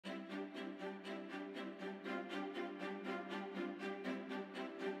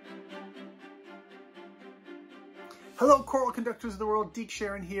Hello, choral conductors of the world, Deke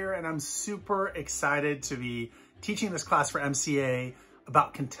Sharon here, and I'm super excited to be teaching this class for MCA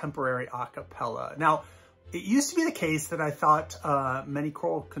about contemporary a cappella. Now, it used to be the case that I thought many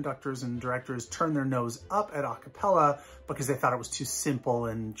choral conductors and directors turned their nose up at a cappella because they thought it was too simple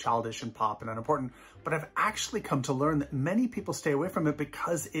and childish and pop and unimportant. But I've actually come to learn that many people stay away from it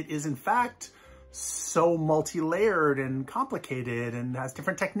because it is in fact so multi-layered and complicated and has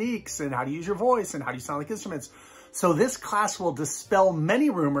different techniques and how to use your voice and how do you sound like instruments. So this class will dispel many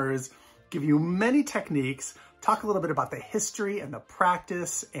rumors, give you many techniques, talk a little bit about the history and the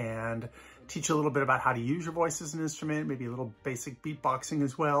practice, and teach you a little bit about how to use your voice as an instrument, maybe a little basic beatboxing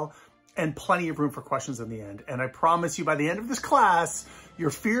as well, and plenty of room for questions in the end. And I promise you, by the end of this class, your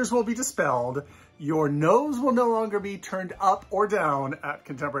fears will be dispelled, your nose will no longer be turned up or down at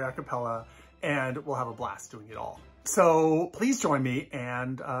contemporary a cappella, and we'll have a blast doing it all. So please join me,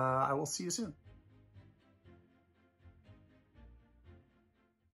 and I will see you soon.